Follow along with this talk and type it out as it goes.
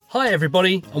Hi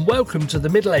everybody, and welcome to the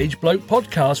Middle Aged Bloke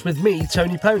Podcast with me,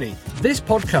 Tony Pony. This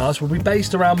podcast will be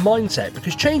based around mindset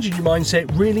because changing your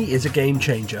mindset really is a game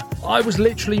changer. I was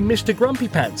literally Mr. Grumpy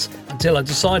Pants until I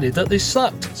decided that this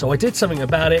sucked. So I did something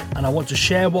about it, and I want to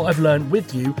share what I've learned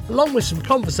with you, along with some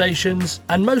conversations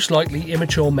and most likely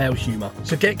immature male humour.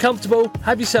 So get comfortable,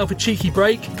 have yourself a cheeky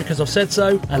break because I've said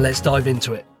so, and let's dive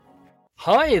into it.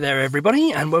 Hi there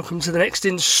everybody, and welcome to the next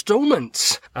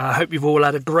instalment. I hope you've all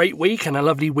had a great week and a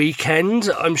lovely weekend.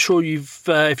 I'm sure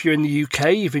if you're in the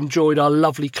UK, you've enjoyed our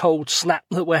lovely cold snap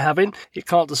that we're having. You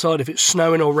can't decide if it's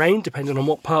snowing or rain, depending on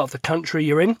what part of the country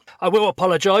you're in. I will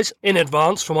apologise in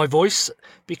advance for my voice,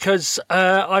 because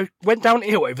I went down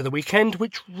ill over the weekend,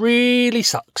 which really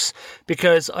sucks,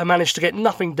 because I managed to get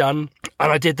nothing done,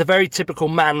 and I did the very typical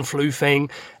man flu thing,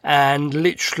 and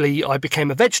literally I became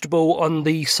a vegetable on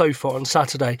the sofa on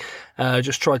Saturday.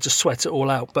 Just tried to sweat it all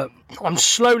out, but I'm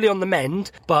slowly on the mend,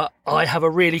 but I have a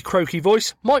really croaky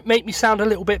voice. Might make me sound a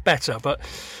little bit better, but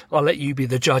I'll let you be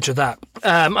the judge of that.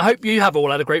 I hope you have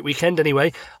all had a great weekend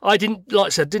anyway. I didn't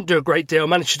do a great deal. I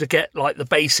managed to get the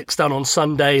basics done on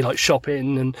Sunday, like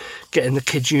shopping and getting the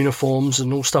kids' uniforms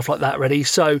and all stuff like that ready.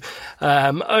 So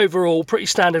overall, pretty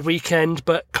standard weekend,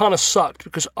 but kind of sucked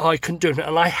because I couldn't do it.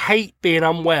 And I hate being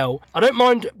unwell. I don't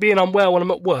mind being unwell when I'm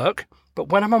at work, but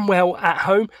when I'm unwell at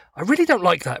home, I really don't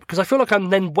like that because I feel like I'm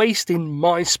then wasting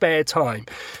my spare time.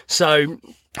 So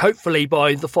hopefully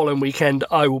by the following weekend,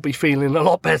 I will be feeling a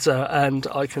lot better and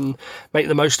I can make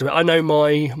the most of it. I know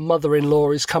my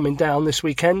mother-in-law is coming down this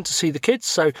weekend to see the kids,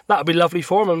 so that'll be lovely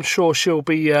for them. I'm sure she'll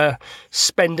be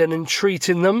spending and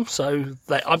treating them, so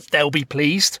they'll be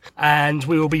pleased. And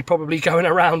we will be probably going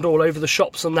around all over the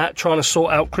shops and that, trying to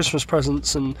sort out Christmas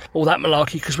presents and all that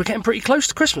malarkey, because we're getting pretty close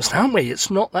to Christmas now, aren't we?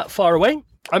 It's not that far away.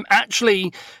 I'm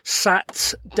actually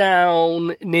sat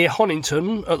down near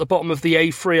Honington at the bottom of the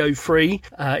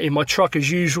A303 in my truck as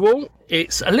usual.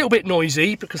 It's a little bit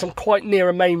noisy because I'm quite near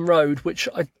a main road, which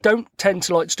I don't tend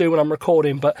to like to do when I'm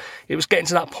recording, but it was getting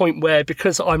to that point where,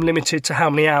 because I'm limited to how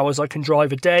many hours I can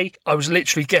drive a day, I was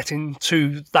literally getting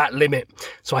to that limit.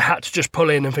 So I had to just pull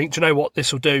in and think, do you know what,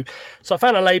 this will do. So I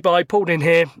found a lay-by, pulled in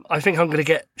here. I think I'm going to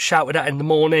get shouted at in the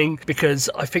morning because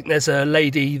I think there's a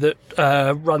lady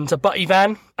that runs a butty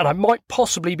van, and I might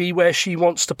possibly be where she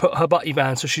wants to put her butty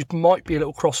van, so she might be a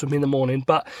little cross with me in the morning,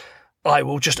 but I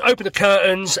will just open the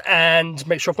curtains and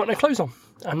make sure I've got no clothes on,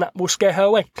 and that will scare her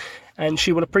away, and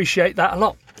she will appreciate that a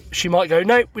lot. She might go,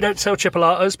 no, we don't sell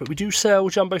chipolatas, but we do sell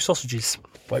jumbo sausages.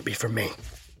 Won't be from me.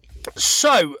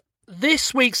 So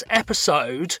this week's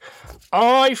episode,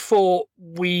 I thought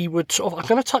we would I'm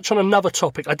going to touch on another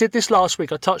topic. I did this last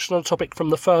week. I touched on a topic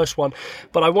from the first one,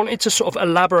 but I wanted to sort of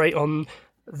elaborate on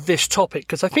this topic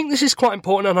because I think this is quite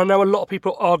important, and I know a lot of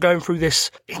people are going through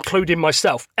this, including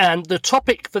myself. And the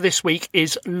topic for this week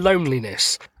is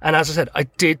loneliness. And as I said, I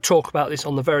did talk about this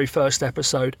on the very first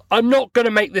episode. I'm not going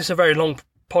to make this a very long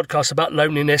podcast about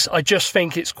loneliness. I just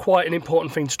think it's quite an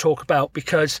important thing to talk about,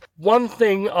 because one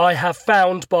thing I have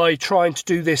found by trying to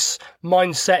do this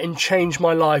mindset and change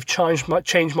my life, change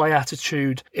my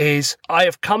attitude, is I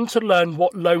have come to learn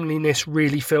what loneliness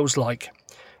really feels like.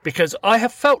 Because I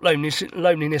have felt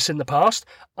loneliness in the past.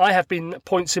 I have been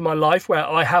points in my life where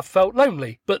I have felt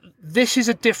lonely. But this is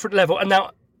a different level. And now,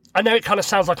 I know it kind of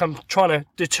sounds like I'm trying to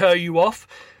deter you off,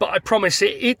 but I promise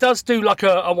it does do like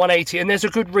a 180. And there's a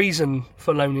good reason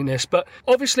for loneliness. But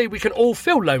obviously we can all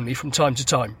feel lonely from time to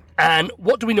time. And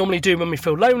what do we normally do when we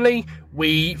feel lonely?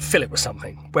 We fill it with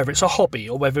something, whether it's a hobby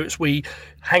or whether it's we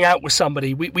hang out with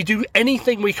somebody. We do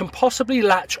anything we can possibly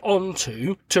latch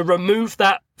onto to remove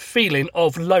that feeling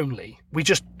of lonely.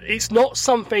 It's not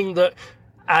something that,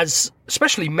 as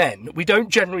especially men, we don't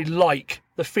generally like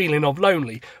the feeling of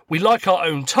lonely. We like our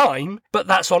own time, but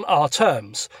that's on our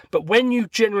terms. But when you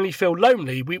generally feel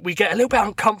lonely, we get a little bit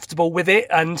uncomfortable with it,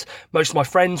 and most of my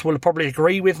friends will probably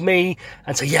agree with me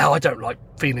and say, yeah, I don't like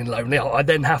feeling lonely. I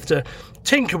then have to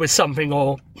tinker with something,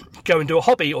 or go and do a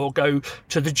hobby, or go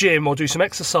to the gym, or do some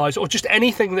exercise, or just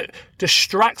anything that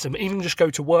distracts them, even just go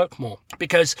to work more.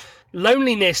 Because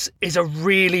loneliness is a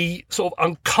really sort of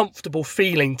uncomfortable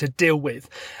feeling to deal with.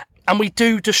 And we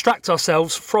do distract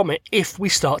ourselves from it if we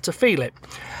start to feel it.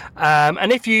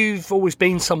 And if you've always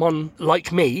been someone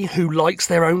like me who likes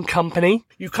their own company,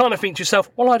 you kind of think to yourself,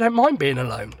 well, I don't mind being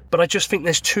alone. But I just think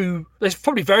there's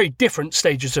probably very different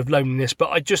stages of loneliness, but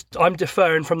I'm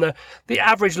deferring from the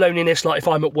average loneliness. Like if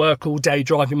I'm at work all day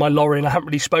driving my lorry and I haven't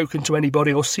really spoken to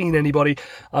anybody or seen anybody,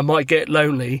 I might get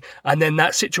lonely. And then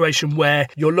that situation where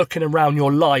you're looking around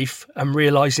your life and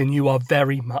realising you are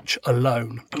very much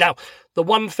alone. Now, the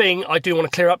one thing I do want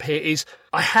to clear up here is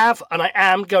I have and I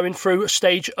am going through a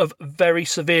stage of very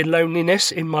severe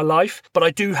loneliness in my life, but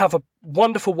I do have a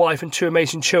wonderful wife and 2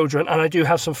 amazing children, and I do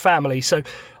have some family. So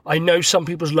I know some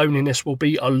people's loneliness will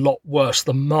be a lot worse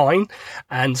than mine.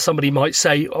 And somebody might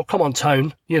say, oh, come on,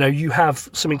 Tone, you have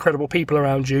some incredible people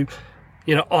around you.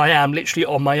 I am literally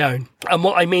on my own. And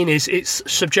what I mean is it's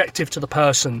subjective to the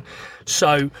person.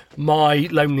 So my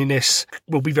loneliness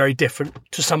will be very different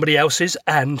to somebody else's,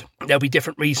 and there'll be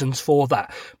different reasons for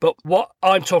that. But what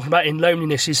I'm talking about in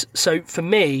loneliness is, so for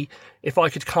me, if I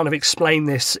could kind of explain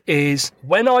this, is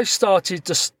when I started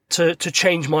to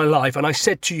change my life, and I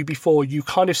said to you before, you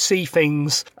kind of see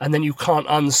things and then you can't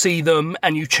unsee them,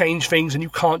 and you change things and you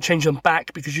can't change them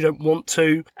back because you don't want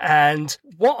to. And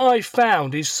what I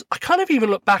found is, I kind of even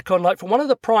look back on, like, for one of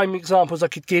the prime examples I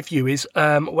could give you is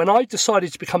when I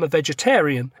decided to become a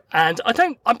vegetarian. And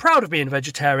I'm proud of being a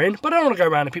vegetarian, but I don't want to go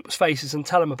around in people's faces and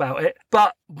tell them about it.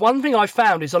 But one thing I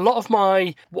found is a lot of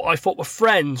what I thought were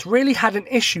friends really had an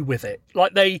issue with it.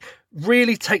 Like, they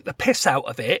really take the piss out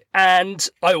of it. And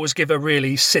I always give a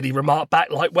really silly remark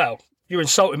back, like, well, you're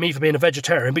insulting me for being a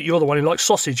vegetarian, but you're the one who likes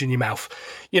sausage in your mouth.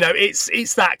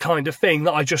 It's that kind of thing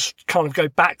that I just kind of go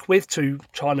back with to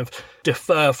kind of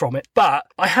defer from it. But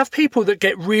I have people that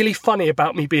get really funny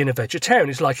about me being a vegetarian.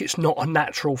 It's like it's not a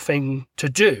natural thing to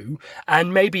do.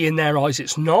 And maybe in their eyes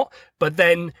it's not. But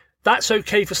then that's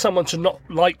okay for someone to not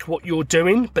like what you're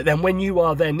doing. But then when you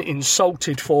are then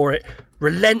insulted for it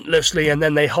relentlessly, and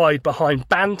then they hide behind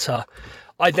banter,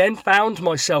 I then found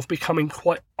myself becoming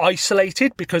quite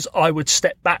isolated, because I would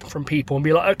step back from people and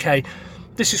be like, okay,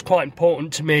 this is quite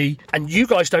important to me, and you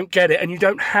guys don't get it, and you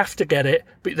don't have to get it,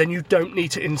 but then you don't need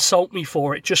to insult me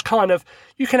for it. Just kind of,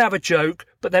 you can have a joke,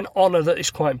 but then honour that it's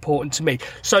quite important to me.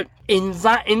 So in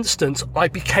that instance, I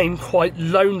became quite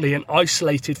lonely and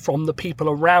isolated from the people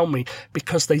around me,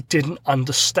 because they didn't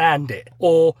understand it,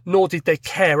 or nor did they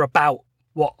care about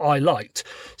what I liked.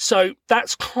 So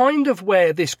that's kind of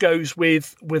where this goes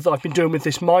with I've been doing with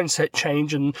this mindset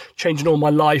change and changing all my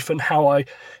life and how I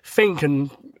think, and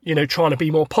trying to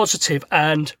be more positive,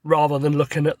 and rather than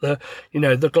looking at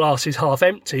the glass is half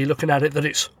empty, looking at it that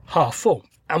it's half full.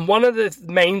 And one of the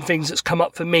main things that's come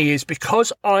up for me is,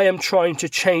 because I am trying to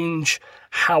change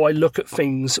how I look at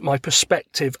things, my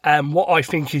perspective, and what I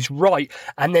think is right,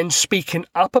 and then speaking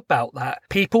up about that,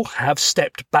 people have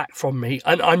stepped back from me.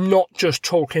 And I'm not just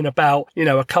talking about,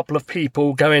 a couple of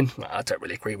people going, I don't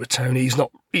really agree with Tony,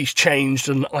 he's changed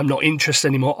and I'm not interested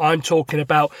anymore. I'm talking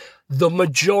about the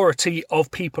majority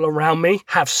of people around me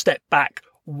have stepped back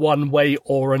one way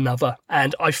or another.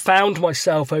 And I found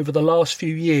myself over the last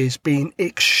few years being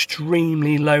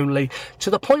extremely lonely, to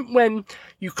the point when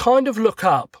you kind of look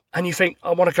up and you think,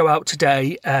 I want to go out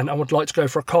today and I would like to go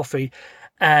for a coffee,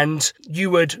 and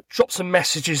you would drop some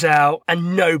messages out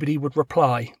and nobody would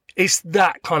reply. It's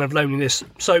that kind of loneliness.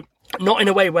 So not in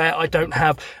a way where I don't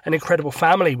have an incredible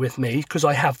family with me, because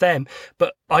I have them,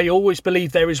 but I always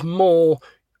believe there is more,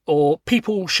 or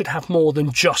people should have more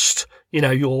than just,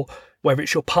 whether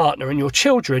it's your partner and your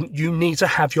children. You need to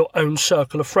have your own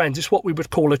circle of friends. It's what we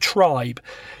would call a tribe.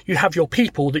 You have your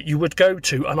people that you would go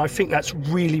to, and I think that's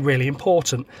really, really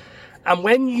important. And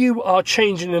when you are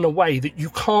changing in a way that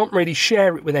you can't really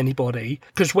share it with anybody,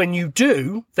 because when you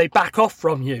do, they back off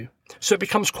from you. So it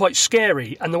becomes quite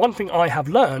scary. And the one thing I have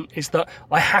learned is that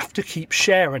I have to keep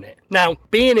sharing it. Now,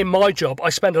 being in my job, I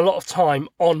spend a lot of time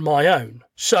on my own.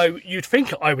 So you'd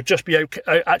think I would just be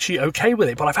okay with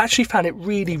it, but I've actually found it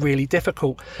really, really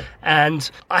difficult.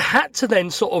 And I had to then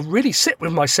sort of really sit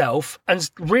with myself and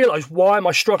realise, why am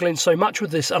I struggling so much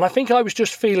with this? And I think I was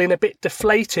just feeling a bit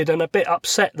deflated and a bit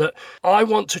upset that I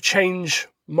want to change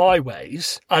my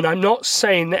ways, and I'm not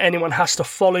saying that anyone has to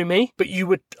follow me, but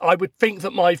I would think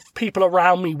that my people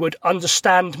around me would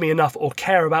understand me enough or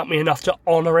care about me enough to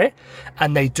honour it,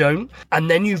 and they don't. And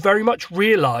then you very much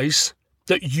realise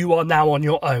that you are now on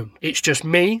your own. It's just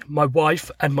me, my wife,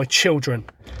 and my children.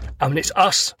 And it's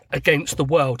us against the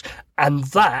world. And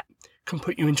that can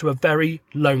put you into a very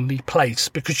lonely place,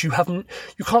 because you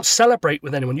can't celebrate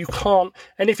with anyone. You can't,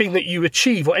 anything that you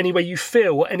achieve or any way you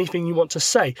feel or anything you want to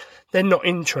say, they're not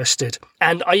interested.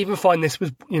 And I even find this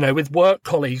with work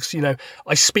colleagues.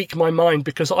 I speak my mind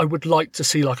because I would like to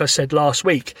see, like I said last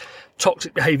week,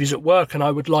 toxic behaviours at work, and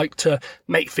I would like to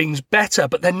make things better,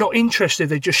 but they're not interested.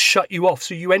 They just shut you off.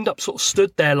 So you end up sort of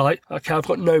stood there like, okay, I've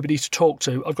got nobody to talk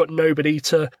to. I've got nobody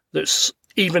that's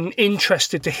even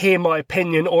interested to hear my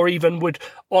opinion, or even would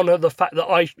honour the fact that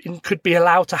I could be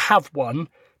allowed to have one,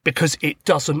 because it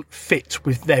doesn't fit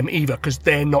with them either, because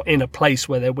they're not in a place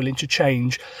where they're willing to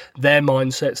change their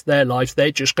mindsets, their lives.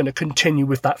 They're just going to continue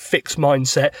with that fixed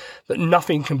mindset that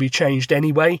nothing can be changed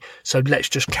anyway, so let's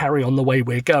just carry on the way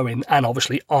we're going. And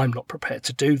obviously I'm not prepared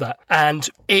to do that. And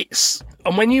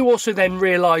when you also then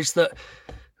realise that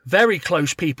very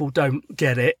close people don't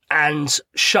get it and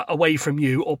shut away from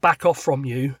you or back off from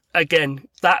you, again,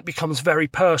 that becomes very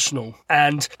personal.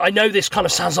 And I know this kind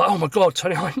of sounds like, oh my God,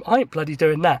 Tony, I ain't bloody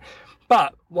doing that.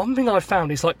 But one thing I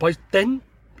found is, like, by then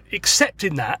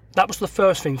accepting that was the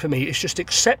first thing for me. It's just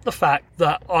accept the fact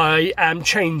that I am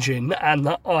changing and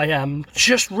that I am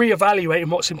just reevaluating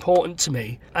what's important to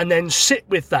me, and then sit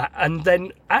with that, and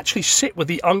then actually sit with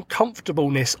the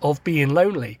uncomfortableness of being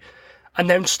lonely. And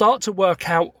then start to work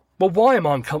out, well, why am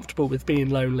I uncomfortable with being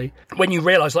lonely? When you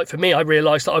realise, like for me, I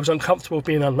realised that I was uncomfortable with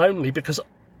being lonely because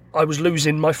I was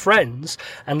losing my friends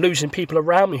and losing people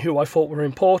around me who I thought were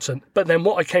important. But then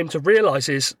what I came to realise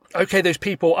is, okay, those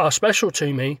people are special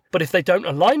to me, but if they don't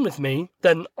align with me,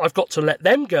 then I've got to let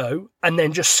them go and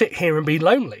then just sit here and be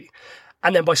lonely.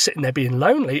 And then by sitting there being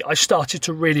lonely, I started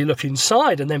to really look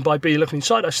inside. And then by looking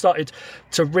inside, I started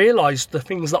to realise the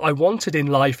things that I wanted in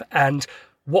life and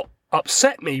what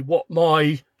upset me, what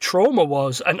my trauma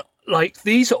was. And like,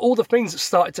 these are all the things that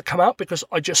started to come out because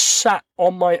I just sat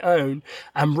on my own,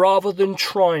 and rather than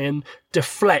try and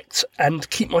deflect and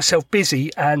keep myself busy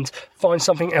and find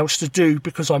something else to do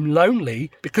because I'm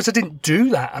lonely, because I didn't do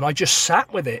that and I just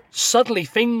sat with it, suddenly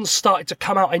things started to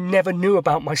come out I never knew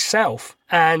about myself.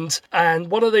 And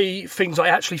one of the things I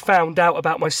actually found out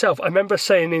about myself, I remember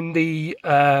saying in the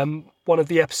one of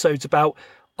the episodes about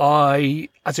I,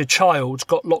 as a child,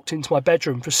 got locked into my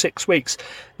bedroom for 6 weeks.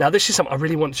 Now, this is something I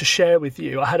really wanted to share with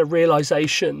you. I had a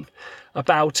realisation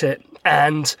about it,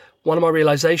 and one of my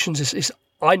realisations is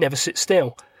I never sit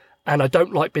still, and I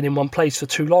don't like being in one place for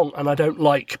too long, and I don't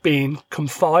like being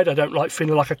confined. I don't like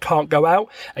feeling like I can't go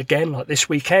out. Again, like this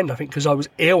weekend, I think because I was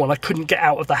ill and I couldn't get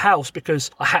out of the house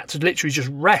because I had to literally just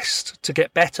rest to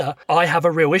get better. I have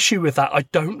a real issue with that. I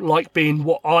don't like being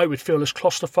what I would feel as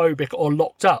claustrophobic or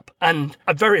locked up. And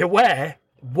I'm very aware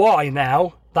why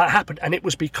now that happened, and it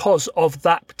was because of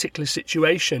that particular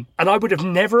situation. And I would have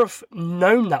never have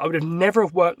known that. I would have never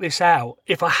have worked this out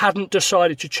if I hadn't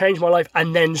decided to change my life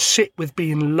and then sit with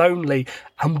being lonely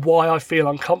and why I feel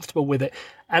uncomfortable with it.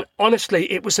 And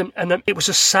honestly, it was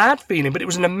a sad feeling, but it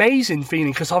was an amazing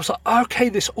feeling because I was like, okay,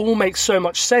 this all makes so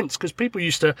much sense. Because people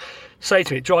used to say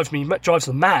to me, it drives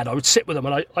them mad. I would sit with them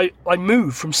and I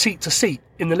move from seat to seat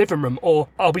in the living room, or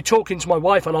I'll be talking to my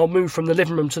wife and I'll move from the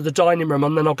living room to the dining room,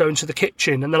 and then I'll go into the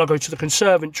kitchen, and then I'll go to the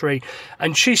conservatory.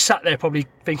 And she sat there probably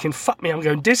thinking, fuck me, I'm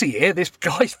going dizzy here. This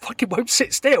guy fucking won't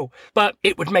sit still. But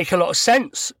it would make a lot of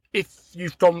sense if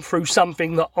you've gone through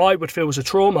something that I would feel was a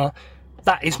trauma.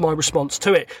 That is my response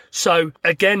to it. So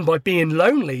again, by being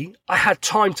lonely, I had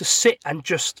time to sit and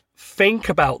just think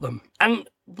about them. And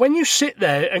when you sit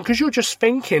there, and because you're just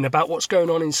thinking about what's going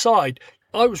on inside,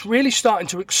 I was really starting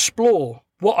to explore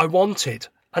what I wanted.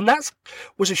 And that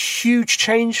was a huge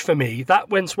change for me.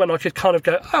 That was when I could kind of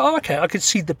go, oh, okay, I could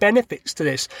see the benefits to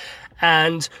this.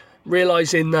 And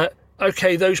realising that,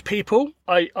 okay, those people,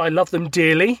 I love them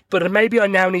dearly, but maybe I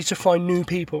now need to find new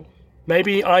people.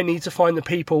 Maybe I need to find the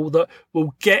people that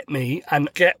will get me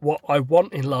and get what I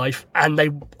want in life, and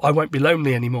I won't be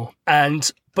lonely anymore.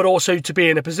 But also to be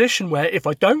in a position where if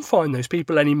I don't find those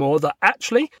people anymore, that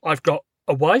actually I've got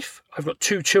a wife, I've got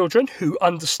 2 children who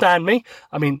understand me.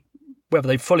 I mean, whether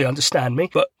they fully understand me,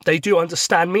 but they do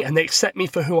understand me and they accept me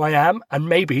for who I am. And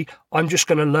maybe I'm just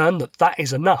going to learn that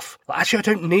is enough. Actually,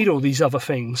 I don't need all these other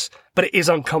things, but it is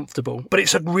uncomfortable. But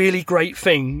it's a really great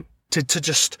thing to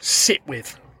just sit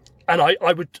with. And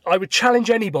I would challenge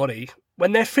anybody,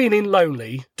 when they're feeling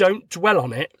lonely, don't dwell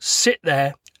on it, sit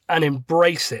there and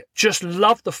embrace it. Just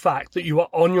love the fact that you are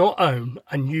on your own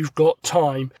and you've got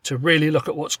time to really look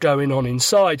at what's going on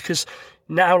inside. Because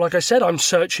now, like I said, I'm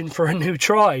searching for a new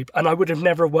tribe, and I would have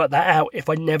never worked that out if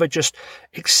I never just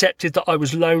accepted that I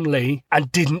was lonely and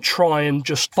didn't try and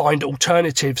just find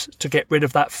alternatives to get rid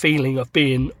of that feeling of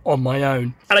being on my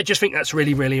own. And I just think that's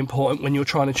really, really important when you're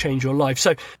trying to change your life.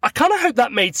 So I kind of hope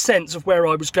that made sense of where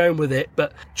I was going with it,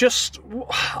 but just,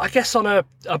 I guess on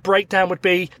a breakdown would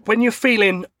be, when you're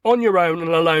feeling on your own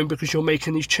and alone because you're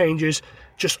making these changes,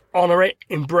 just honour it,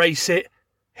 embrace it.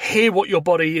 Hear what your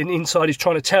body and inside is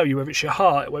trying to tell you, whether it's your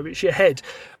heart, whether it's your head,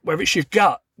 whether it's your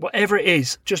gut, whatever it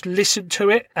is. Just listen to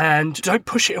it and don't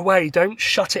push it away. Don't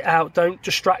shut it out. Don't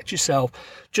distract yourself.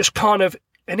 Just kind of,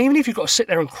 and even if you've got to sit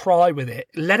there and cry with it,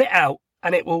 let it out,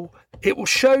 and it will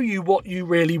show you what you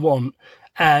really want.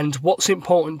 and what's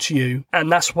important to you.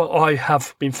 And that's what I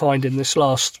have been finding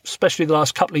especially the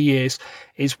last couple of years,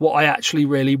 is what I actually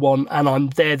really want.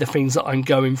 And they're the things that I'm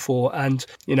going for. And,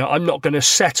 I'm not going to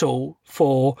settle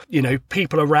for,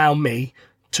 people around me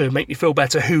to make me feel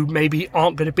better who maybe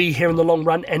aren't going to be here in the long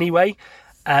run anyway.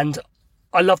 And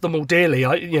I love them all dearly.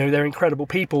 They're incredible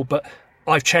people, but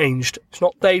I've changed. It's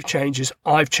not they've changed, it's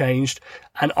I've changed,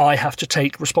 and I have to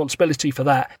take responsibility for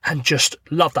that and just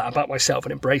love that about myself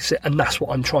and embrace it. And that's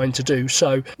what I'm trying to do.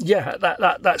 So yeah,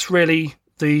 that's really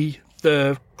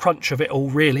the crunch of it all,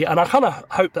 really. And I kind of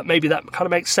hope that maybe that kind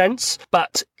of makes sense.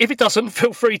 But if it doesn't,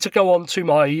 feel free to go on to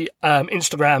my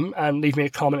Instagram and leave me a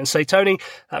comment and say, Tony,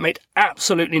 that made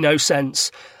absolutely no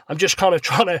sense. I'm just kind of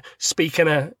trying to speak in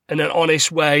an honest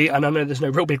way, and I know there's no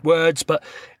real big words, but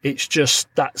it's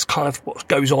just that's kind of what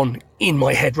goes on in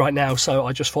my head right now. So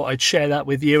I just thought I'd share that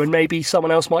with you, and maybe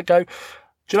someone else might go, do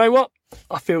you know what?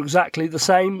 I feel exactly the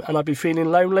same, and I've been feeling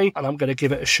lonely, and I'm going to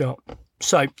give it a shot.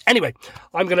 So anyway,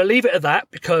 I'm going to leave it at that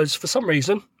because for some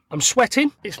reason I'm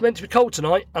sweating. It's meant to be cold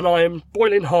tonight, and I am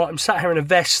boiling hot. I'm sat here in a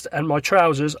vest and my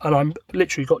trousers, and I'm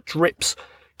literally got drips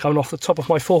coming off the top of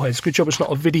my forehead. It's a good job it's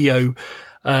not a video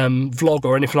vlog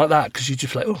or anything like that, because you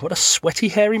just like, oh, what a sweaty,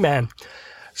 hairy man.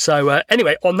 So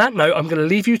anyway, on that note, I'm going to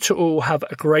leave you to all have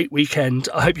a great weekend.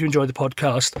 I hope you enjoyed the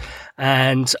podcast,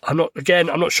 and I'm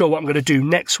not sure what I'm going to do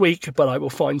next week, but I will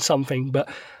find something. But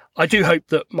I do hope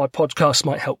that my podcast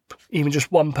might help even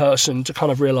just one person to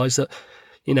kind of realise that,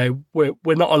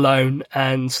 we're not alone,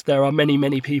 and there are many,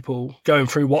 many people going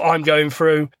through what I'm going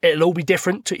through. It'll all be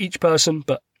different to each person,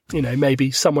 but maybe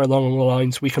somewhere along the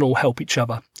lines we can all help each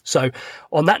other. So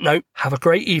on that note, have a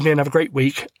great evening, have a great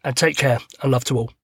week, and take care, and love to all.